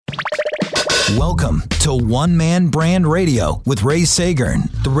Welcome to One Man Brand Radio with Ray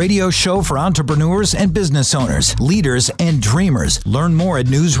Sagern, the radio show for entrepreneurs and business owners, leaders and dreamers. Learn more at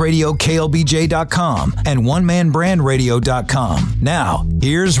newsradioklbj.com and onemanbrandradio.com. Now,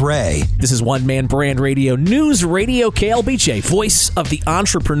 here's Ray. This is One Man Brand Radio, News Radio KLBJ, voice of the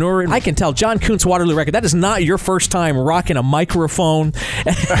entrepreneur. I can tell, John Kuntz, Waterloo Record, that is not your first time rocking a microphone.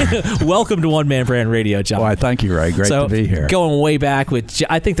 Welcome to One Man Brand Radio, John. Well, thank you, Ray. Great to be here. Going way back with,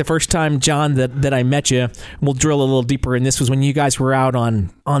 I think the first time, John, that I met you, we'll drill a little deeper in this, was when you guys were out on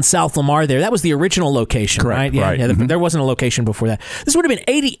South Lamar there. That was the original location, correct, right? Yeah, right. Yeah, there wasn't a location before that. This would have been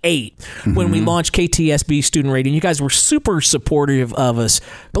 88 when we launched KTSB Student Radio, and you guys were super supportive of us.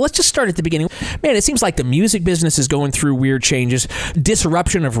 But let's just start at the beginning. Man, it seems like the music business is going through weird changes.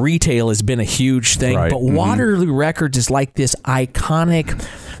 Disruption of retail has been a huge thing, right. But Waterloo Records is like this iconic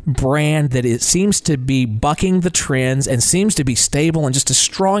brand that it seems to be bucking the trends and seems to be stable and just as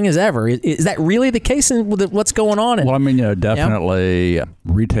strong as ever. Is that really the case in what's going on? Well, I mean, definitely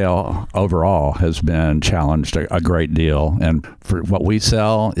retail overall has been challenged a great deal. And for what we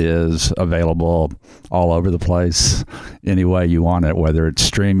sell is available all over the place, any way you want it, whether it's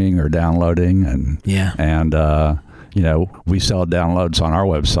streaming or downloading. And we sell downloads on our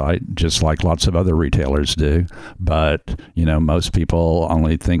website, just like lots of other retailers do. But, most people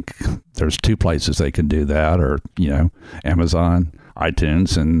only think there's two places they can do that, or, Amazon,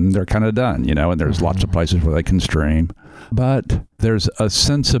 iTunes, and they're kind of done, and there's lots of places where they can stream. But there's a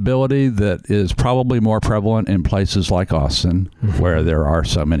sensibility that is probably more prevalent in places like Austin, where there are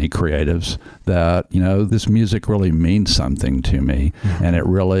so many creatives, that, this music really means something to me. And it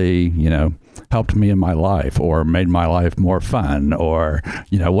really, helped me in my life, or made my life more fun, or,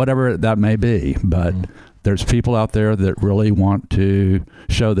 whatever that may be. But there's people out there that really want to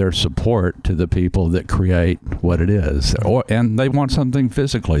show their support to the people that create what it is. And they want something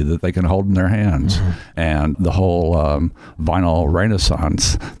physically that they can hold in their hands. And the whole vinyl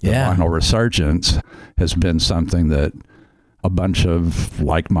renaissance, the vinyl resurgence, has been something that a bunch of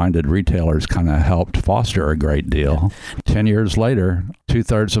like-minded retailers kind of helped foster a great deal. 10 years later,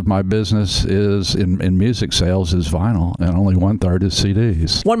 2/3 of my business is in music sales is vinyl, and only 1/3 is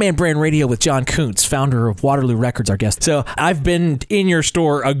CDs. One Man Brand Radio with John Kuntz, founder of Waterloo Records, our guest. So I've been in your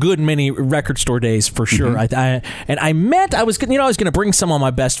store a good many record store days for sure. I was going to bring some of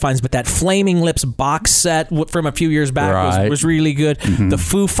my best finds, but that Flaming Lips box set from a few years back was really good. The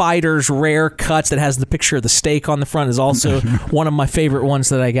Foo Fighters Rare Cuts that has the picture of the steak on the front is also one of my favorite ones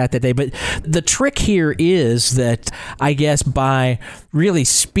that I got that day. But the trick here is that, I guess, by really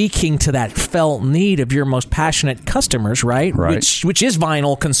speaking to that felt need of your most passionate customers, right? Which is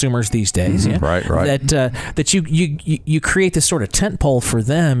vinyl consumers these days. Right. That you create this sort of tentpole for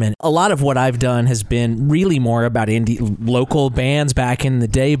them. And a lot of what I've done has been really more about indie local bands back in the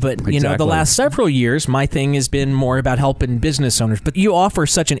day. But the last several years, my thing has been more about helping business owners. But you offer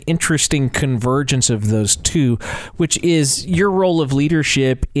such an interesting convergence of those two, which is your role of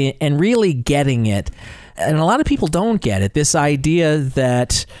leadership and really getting it. And a lot of people don't get it, this idea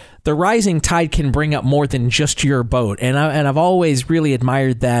that the rising tide can bring up more than just your boat. And I've always really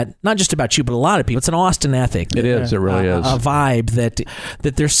admired that, not just about you, but a lot of people. It's an Austin ethic. It is. It really is. A vibe that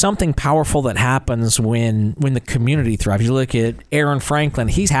there's something powerful that happens when the community thrives. You look at Aaron Franklin,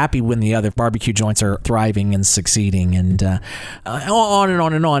 he's happy when the other barbecue joints are thriving and succeeding, and on and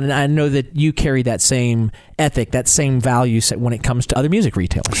on and on. And I know that you carry that same ethic, that same value set when it comes to other music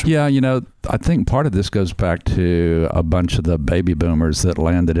retailers. Yeah, I think part of this goes back to a bunch of the baby boomers that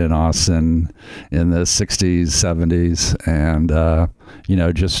landed in Austin in the 60s, 70s, and,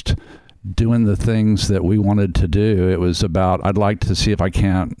 just doing the things that we wanted to do. It was about, I'd like to see if I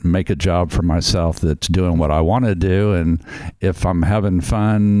can't make a job for myself that's doing what I want to do. And if I'm having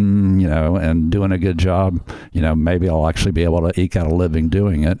fun, and doing a good job, maybe I'll actually be able to eke out a living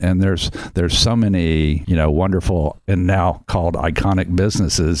doing it. And there's so many, wonderful and now called iconic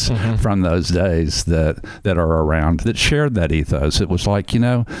businesses from those days that are around that shared that ethos. It was like,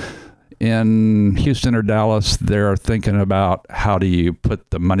 in Houston or Dallas, they're thinking about how do you put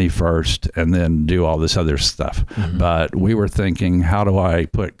the money first and then do all this other stuff. But we were thinking, how do I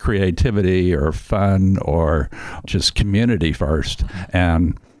put creativity or fun or just community first?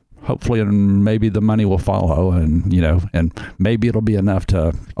 And hopefully, and maybe the money will follow, and and maybe it'll be enough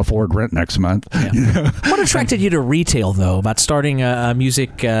to afford rent next month. What attracted you to retail, though, about starting a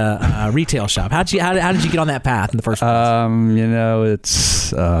music retail shop? How did you get on that path in the first place?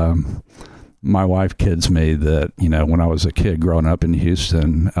 It's My wife kids me that, when I was a kid growing up in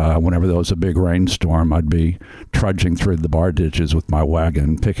Houston, whenever there was a big rainstorm, I'd be trudging through the bar ditches with my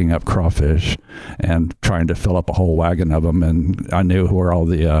wagon, picking up crawfish and trying to fill up a whole wagon of them. And I knew where all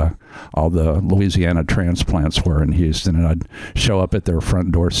the Louisiana transplants were in Houston, and I'd show up at their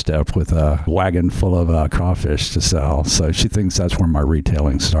front doorstep with a wagon full of crawfish to sell. So she thinks that's where my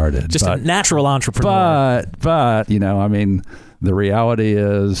retailing started. Just a natural entrepreneur. But the reality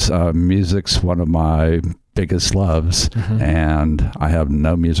is music's one of my biggest loves, and I have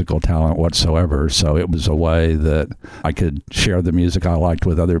no musical talent whatsoever. So it was a way that I could share the music I liked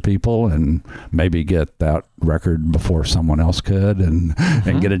with other people and maybe get that record before someone else could and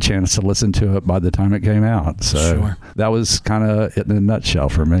get a chance to listen to it by the time it came out. So that was kind of it in a nutshell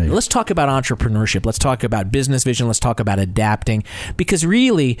for me. Let's talk about entrepreneurship. Let's talk about business vision. Let's talk about adapting, because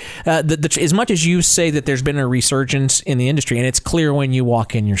really, as much as you say that there's been a resurgence in the industry, and it's clear when you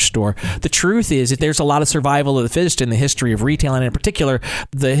walk in your store, the truth is that there's a lot of survival of the fittest in the history of retail, and in particular,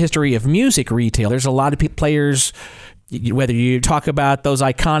 the history of music retail. There's a lot of players, whether you talk about those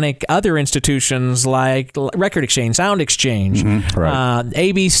iconic other institutions like Record Exchange, Sound Exchange,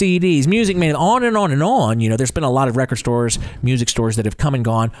 ABCDs, Music Man, on and on and on. There's been a lot of record stores, music stores that have come and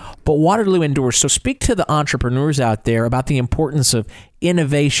gone, but Waterloo endures. So speak to the entrepreneurs out there about the importance of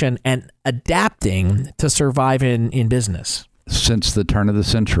innovation and adapting to survive in business. Since the turn of the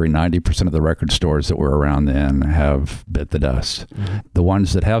century, 90% of the record stores that were around then have bit the dust. The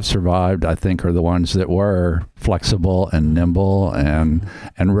ones that have survived, I think, are the ones that were flexible and nimble and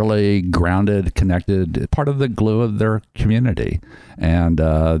really grounded, connected, part of the glue of their community. And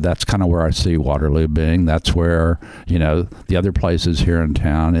that's kind of where I see Waterloo being. That's where, the other places here in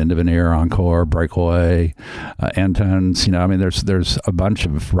town, End of an Ear, Encore, Breakaway, Antone's, there's a bunch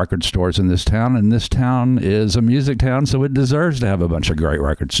of record stores in this town, and this town is a music town, so it deserves to have a bunch of great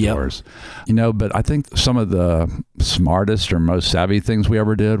record stores. But I think some of the smartest or most savvy things we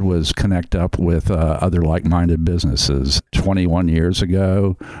ever did was connect up with other like-minded businesses. 21 years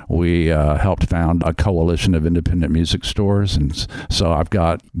ago, we helped found a coalition of independent music stores, and so I've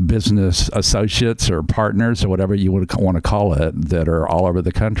got business associates or partners or whatever you would want to call it that are all over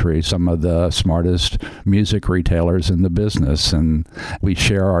the country, some of the smartest music retailers in the business. And we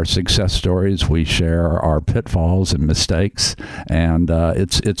share our success stories, we share our pitfalls and mistakes, and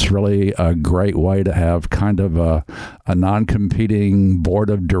it's really a great way to have kind of a non-competing board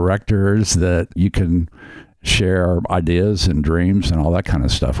of directors that you can share ideas and dreams and all that kind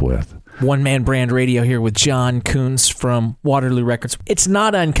of stuff with. One Man Brand Radio here with John Kuntz from Waterloo Records. It's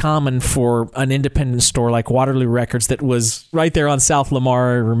not uncommon for an independent store like Waterloo Records that was right there on South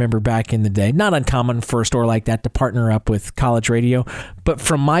Lamar, I remember back in the day. Not uncommon for a store like that to partner up with College Radio. But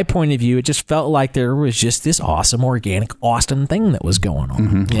from my point of view, it just felt like there was just this awesome, organic Austin thing that was going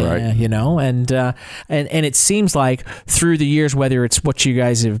on. And it seems like through the years, whether it's what you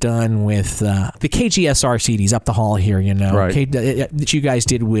guys have done with the KGSR CDs up the hall here, that you guys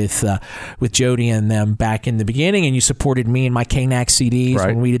did with Jody and them back in the beginning, and you supported me and my KNAC CDs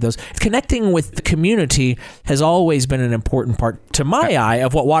when we did those. Connecting with the community has always been an important part, to my eye,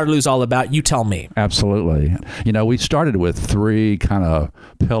 of what Waterloo's all about. You tell me. Absolutely. We started with three kind of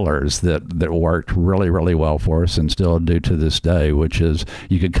pillars that worked really, really well for us and still do to this day, which is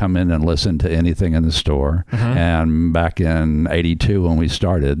you could come in and listen to anything in the store. And back in 82 when we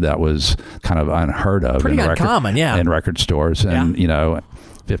started, that was kind of unheard of. Pretty uncommon, in record stores. And,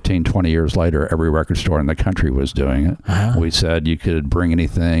 15, 20 years later, every record store in the country was doing it. We said you could bring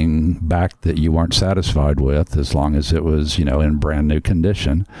anything back that you weren't satisfied with as long as it was, in brand new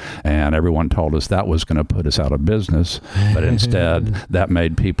condition. And everyone told us that was going to put us out of business. But instead, that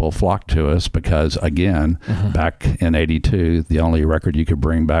made people flock to us because, again, back in 82, the only record you could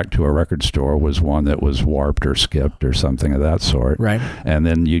bring back to a record store was one that was warped or skipped or something of that sort. Right. And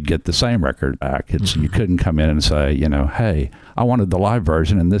then you'd get the same record back. You couldn't come in and say, hey, I wanted the live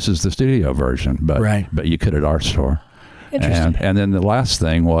version and this is the studio version, but you could at our store. And then the last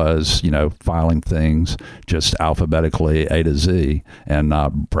thing was, filing things just alphabetically A to Z and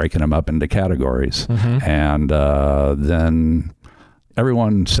not breaking them up into categories. And then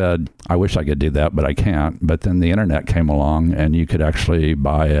everyone said, I wish I could do that, but I can't. But then the internet came along and you could actually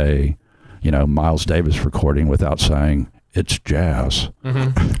buy a, Miles Davis recording without saying, it's jazz.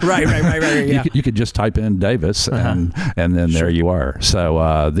 Right. Yeah. You could just type in Davis and then there you are.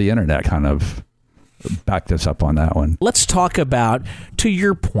 So the internet kind of backed us up on that one. Let's talk about, to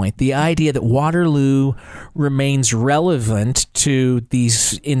your point, the idea that Waterloo remains relevant to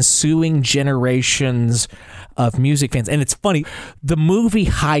these ensuing generations of music fans. And it's funny, the movie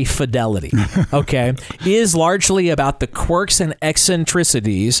High Fidelity, okay, is largely about the quirks and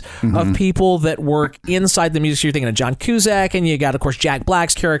eccentricities of people that work inside the music. So you're thinking of John Cusack, and you got, of course, Jack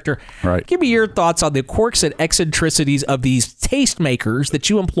Black's character. Right. Give me your thoughts on the quirks and eccentricities of these tastemakers that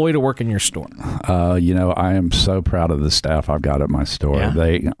you employ to work in your store. I am so proud of the staff I've got at my store.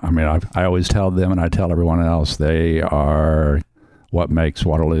 Yeah. I always tell them, and I tell everyone else, they are what makes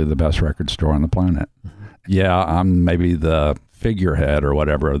Waterloo the best record store on the planet. Yeah, I'm maybe the figurehead or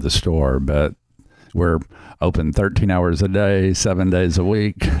whatever of the store, but we're open 13 hours a day, 7 days a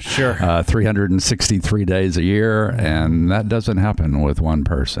week, 363 days a year, and that doesn't happen with one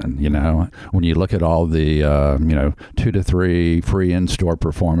person. When you look at all the 2 to 3 free in-store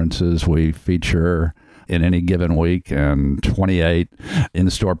performances we feature in any given week, and 28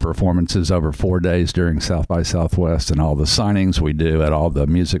 in-store performances over 4 days during South by Southwest, and all the signings we do at all the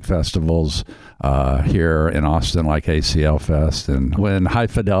music festivals here in Austin, like ACL Fest. And when High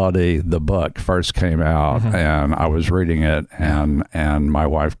Fidelity, the book, first came out, and I was reading it, and my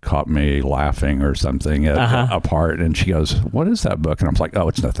wife caught me laughing or something at a part, and she goes, "What is that book?" And I was like, "Oh,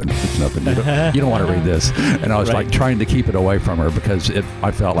 it's nothing. It's nothing. You don't want to read this." And I was like trying to keep it away from her because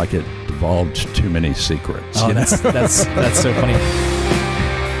I felt like it divulged too many secrets. Oh, that's so funny.